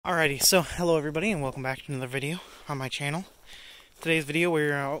Alrighty, so hello everybody and welcome back to another video on my channel. Today's video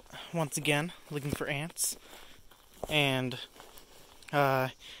we're out once again looking for ants, and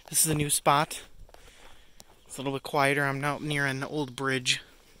this is a new spot. It's a little bit quieter. I'm out near an old bridge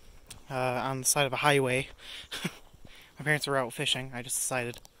on the side of a highway. My parents were out fishing. I just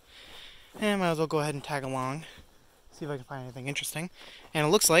decided, I might as well go ahead and tag along, see if I can find anything interesting. And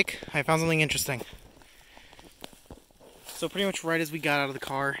it looks like I found something interesting. So pretty much right as we got out of the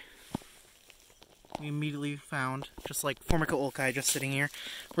car, we immediately found, just like Formica ulkei just sitting here,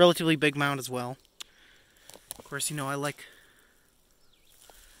 relatively big mound as well. Of course, you know I like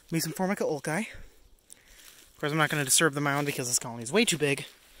me some Formica ulkei. Of course, I'm not going to disturb the mound because this colony is way too big.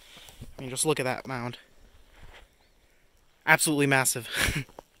 I mean, just look at that mound. Absolutely massive.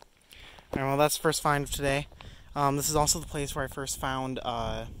 Alright, well that's the first find of today. This is also the place where I first found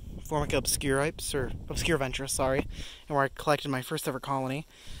Formica obscuriventris, sorry, and where I collected my first ever colony.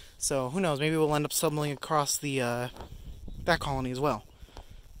 So who knows? Maybe we'll end up stumbling across the that colony as well.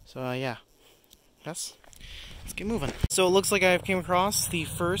 So yeah, let's get moving. So it looks like I came across the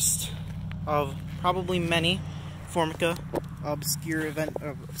first of probably many Formica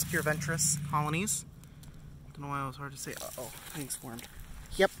obscuriventris colonies. Don't know why it was hard to say. Uh-oh, things formed.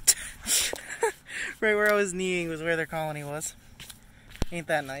 Yep. Right where I was kneeing was where their colony was. Ain't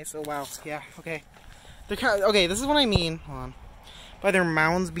that nice? Oh wow, yeah, okay. Okay, this is what I mean, hold on, by their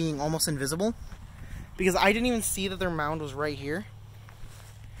mounds being almost invisible. Because I didn't even see that their mound was right here.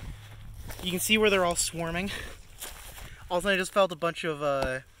 You can see where they're all swarming. Also, I just felt a bunch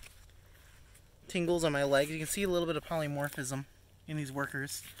of tingles on my legs. You can see a little bit of polymorphism in these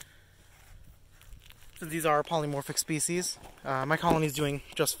workers, since these are polymorphic species. My colony's doing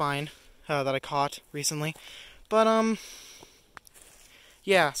just fine, that I caught recently. But,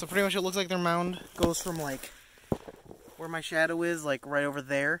 yeah, so pretty much it looks like their mound goes from, like, where my shadow is, like, right over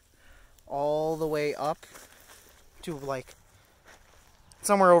there, all the way up to, like,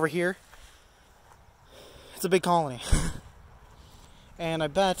 somewhere over here. It's a big colony. And I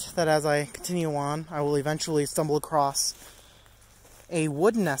bet that as I continue on, I will eventually stumble across a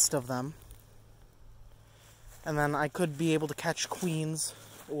wood nest of them. And then I could be able to catch queens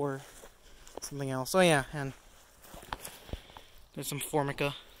or something else. Oh yeah, and there's some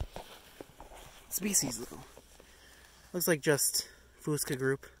Formica species though. Looks like just fusca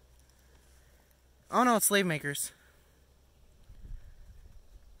group. Oh no, it's slave makers.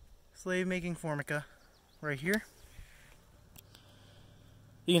 Slave making Formica right here.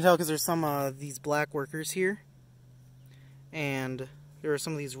 You can tell because there's some these black workers here, and there are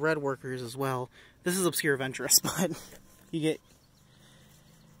some of these red workers as well. This is obscuriventris, but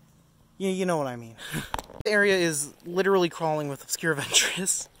you know what I mean. The area is literally crawling with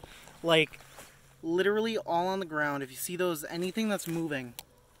obscuriventris. Like, literally all on the ground. If you see those, anything that's moving,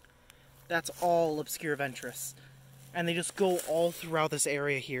 that's all obscuriventris. And they just go all throughout this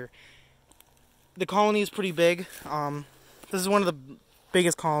area here. The colony is pretty big. This is one of the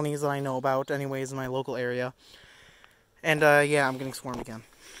biggest colonies that I know about anyways in my local area. And yeah, I'm getting swarmed again.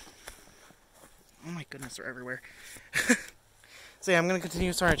 Oh my goodness, they're everywhere. So yeah, I'm going to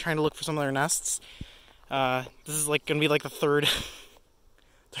continue trying to look for some of their nests. This is like going to be like the third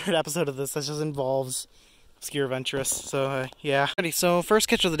episode of this that just involves obscuriventris. So yeah. Alrighty, so first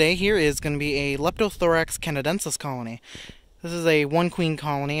catch of the day here is going to be a Leptothorax canadensis colony. This is a one queen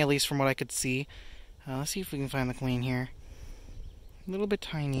colony, at least from what I could see. Let's see if we can find the queen here. A little bit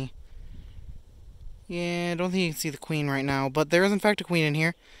tiny. Yeah, I don't think you can see the queen right now, but there is in fact a queen in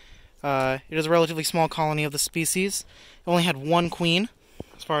here. It is a relatively small colony of the species. It only had one queen,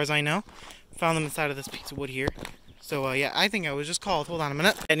 as far as I know. Found them inside of this piece of wood here. So yeah, I think I was just called. Hold on a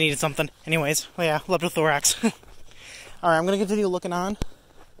minute. I needed something. Anyways, well, yeah, Leptothorax. Alright, I'm going to continue looking on.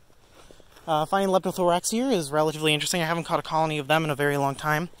 Finding Leptothorax here is relatively interesting. I haven't caught a colony of them in a very long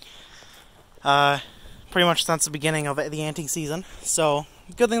time. Pretty much since the beginning of the anting season. So,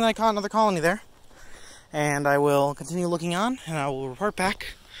 good thing that I caught another colony there. And I will continue looking on, and I will report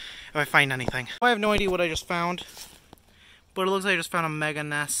back if I find anything. I have no idea what I just found, but it looks like I just found a mega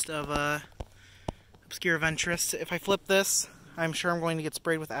nest of obscuriventris. If I flip this, I'm sure I'm going to get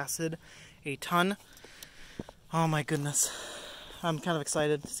sprayed with acid a ton. Oh my goodness. I'm kind of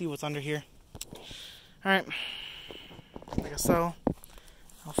excited to see what's under here. Alright. I guess so.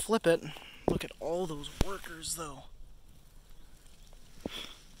 I'll flip it. Look at all those workers though.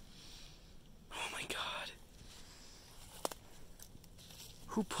 Oh my god.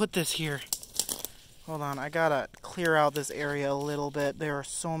 Who put this here? Hold on, I gotta clear out this area a little bit. There are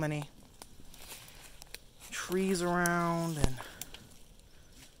so many trees around, and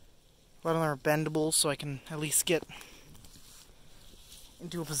a lot of them are bendable, so I can at least get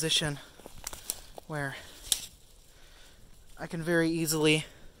into a position where I can very easily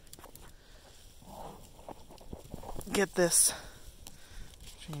get this.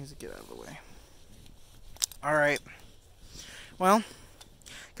 I need to get out of the way. Alright. Well,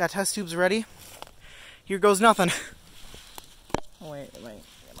 got test tubes ready. Here goes nothing. Oh wait,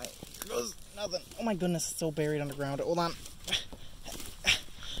 here goes nothing. Oh my goodness, it's so buried underground. Hold on.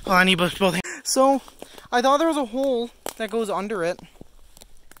 Oh, I need both hands. So, I thought there was a hole that goes under it.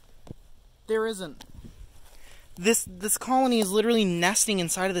 There isn't. This colony is literally nesting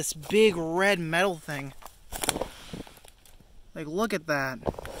inside of this big red metal thing. Like, look at that.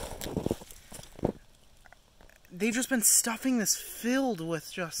 They've just been stuffing this filled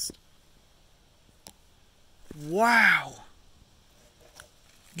with just... Wow.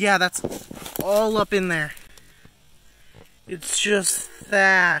 Yeah, that's all up in there. It's just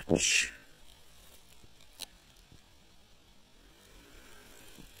thatch.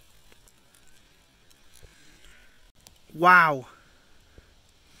 Wow.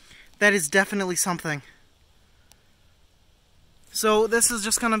 That is definitely something. So this is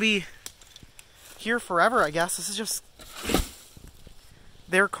just gonna be here forever, I guess. This is just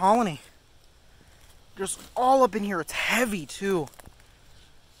their colony. Just all up in here. It's heavy too.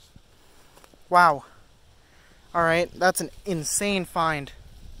 Wow. Alright, that's an insane find.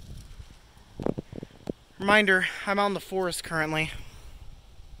 Reminder, I'm out in the forest currently.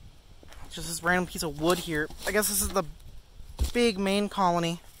 Just this random piece of wood here. I guess this is the big main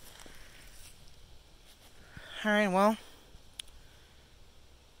colony. Alright, well,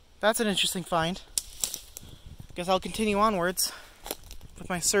 that's an interesting find. Guess I'll continue onwards with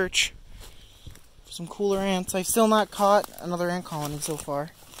my search for some cooler ants. I've still not caught another ant colony so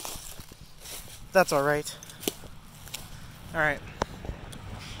far. That's alright. Alright.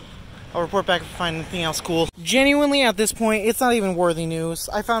 I'll report back if I find anything else cool. Genuinely, at this point, it's not even worthy news.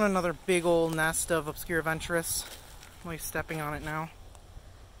 I found another big old nest of obscuriventris. I'm like stepping on it now.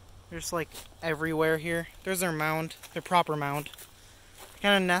 They're just like everywhere here. There's their mound, their proper mound. They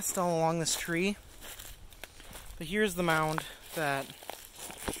kind of nest all along this tree. But here's the mound that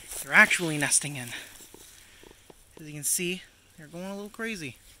they're actually nesting in. As you can see, they're going a little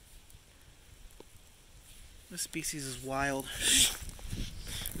crazy. This species is wild.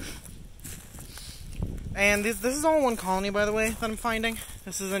 And this is all one colony, by the way, that I'm finding.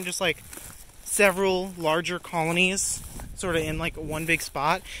 This isn't just like several larger colonies sort of in like one big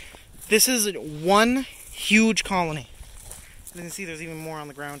spot. This is one huge colony. As you can see, there's even more on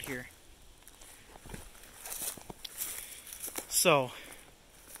the ground here. So,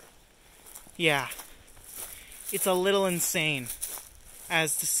 yeah. It's a little insane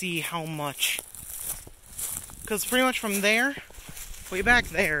as to see how much. Because pretty much from there, way back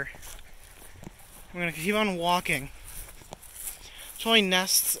there, I'm going to keep on walking. There's probably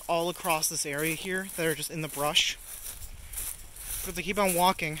nests all across this area here that are just in the brush. But as I keep on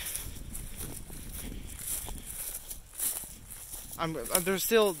walking, there's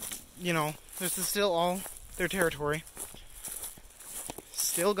still, you know, this is still all their territory.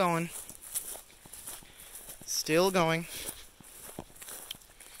 Still going. Still going.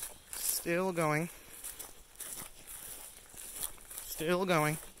 Still going. Still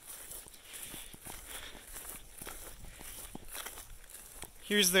going.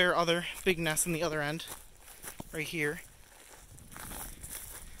 Here's their other big nest in the other end. Right here.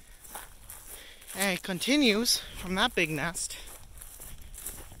 And it continues from that big nest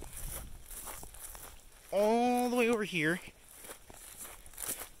all the way over here.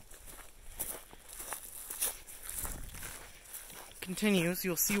 Continues.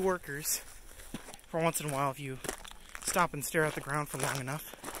 You'll see workers for once in a while if you stop and stare at the ground for long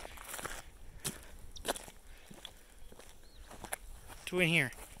enough. To in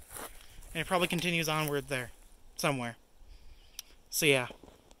here. And it probably continues onward there. Somewhere. So yeah.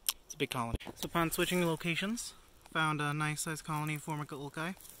 It's a big colony. So upon switching locations, found a nice sized colony of Formica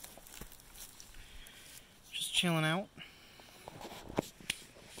ulkei. Just chilling out.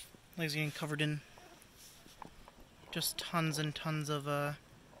 Legs getting covered in just tons and tons of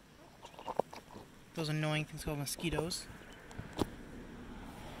those annoying things called mosquitoes.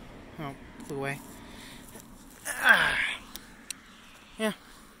 Oh, flew away. Yeah.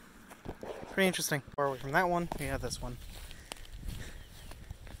 Pretty interesting. Far away from that one, we have this one.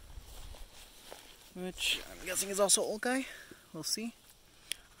 Which I'm guessing is also ulkei. We'll see.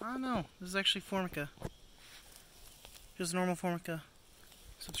 Oh no, this is actually Formica. Just normal Formica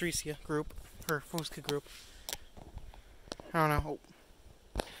subspecies group, or fusca group. I don't know.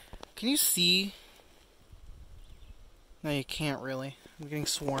 Oh. Can you see? No, you can't really. I'm getting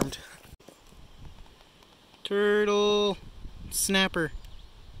swarmed. Turtle! Snapper.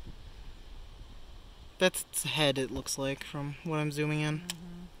 That's its head, it looks like, from what I'm zooming in.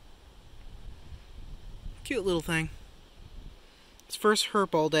 Mm-hmm. Cute little thing. It's first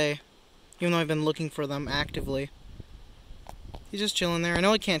herp all day, even though I've been looking for them actively. He's just chilling there. I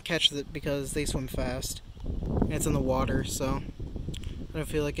know I can't catch it because they swim fast. And it's in the water, so I don't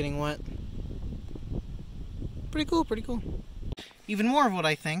feel like getting wet. Pretty cool, pretty cool. Even more of what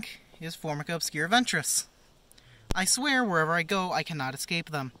I think is Formica obscuriventris. I swear, wherever I go, I cannot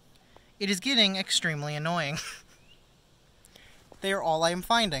escape them. It is getting extremely annoying. They are all I am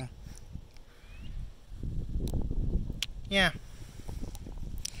finding. Yeah.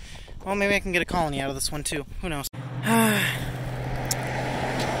 Well, maybe I can get a colony out of this one too. Who knows?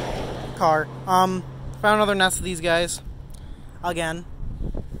 Car. Found another nest of these guys. Again.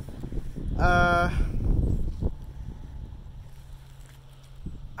 I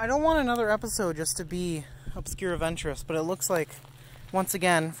don't want another episode just to be obscuriventris, but it looks like, once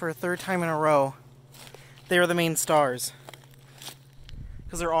again, for a third time in a row, they are the main stars.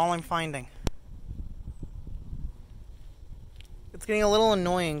 Because they're all I'm finding. It's getting a little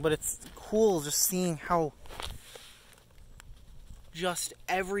annoying, but it's cool just seeing how just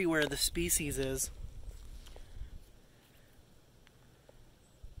everywhere the species is.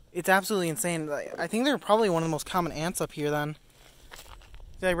 It's absolutely insane. I think they're probably one of the most common ants up here then.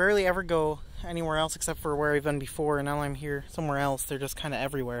 I rarely ever go anywhere else except for where I've been before, and now I'm here somewhere else. They're just kind of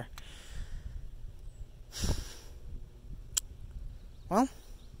everywhere. Well,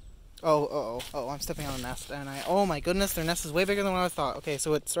 oh, I'm stepping on a nest, and oh my goodness, their nest is way bigger than what I thought. Okay,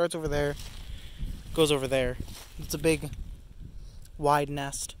 so it starts over there, goes over there. It's a big, wide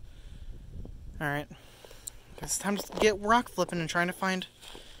nest. Alright, it's time to get rock flipping and trying to find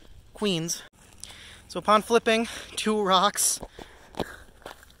queens. So upon flipping 2 rocks,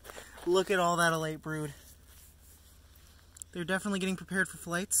 look at all that elate brood. They're definitely getting prepared for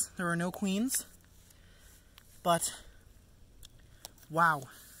flights. There are no queens, but wow,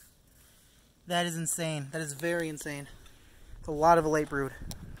 that is insane. That is very insane. It's a lot of elate brood.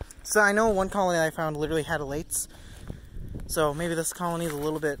 So I know one colony I found literally had elates, so maybe this colony is a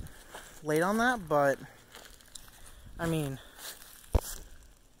little bit late on that, but I mean,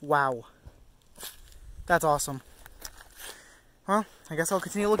 wow, that's awesome. Well, I guess I'll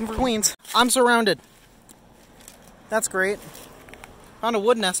continue looking for queens. I'm surrounded. That's great. Found a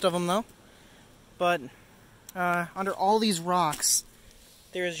wood nest of them though, but under all these rocks,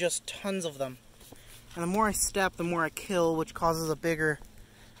 there's just tons of them. And the more I step, the more I kill, which causes a bigger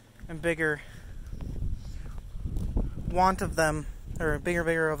and bigger want of them, or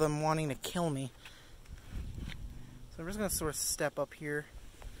bigger of them wanting to kill me. So I'm just gonna sort of step up here,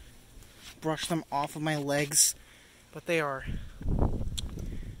 brush them off of my legs, but they're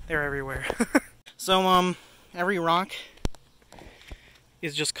everywhere. So every rock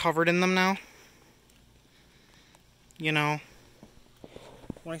is just covered in them now. You know,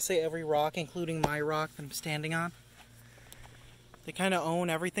 when I say every rock, including my rock that I'm standing on, they kind of own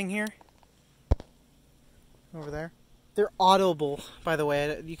everything here. Over there. They're audible, by the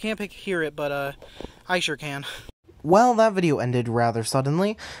way. You can't hear it, but I sure can. Well, that video ended rather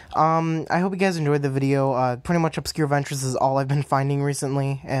suddenly. I hope you guys enjoyed the video. Pretty much obscuriventris is all I've been finding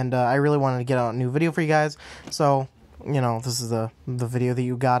recently, and I really wanted to get out a new video for you guys, so, you know, this is the video that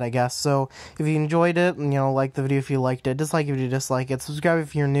you got, I guess. So, if you enjoyed it, you know, like the video if you liked it, dislike if you dislike it, subscribe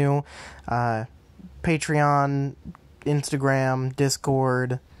if you're new, Patreon, Instagram,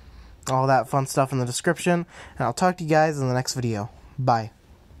 Discord, all that fun stuff in the description, and I'll talk to you guys in the next video. Bye.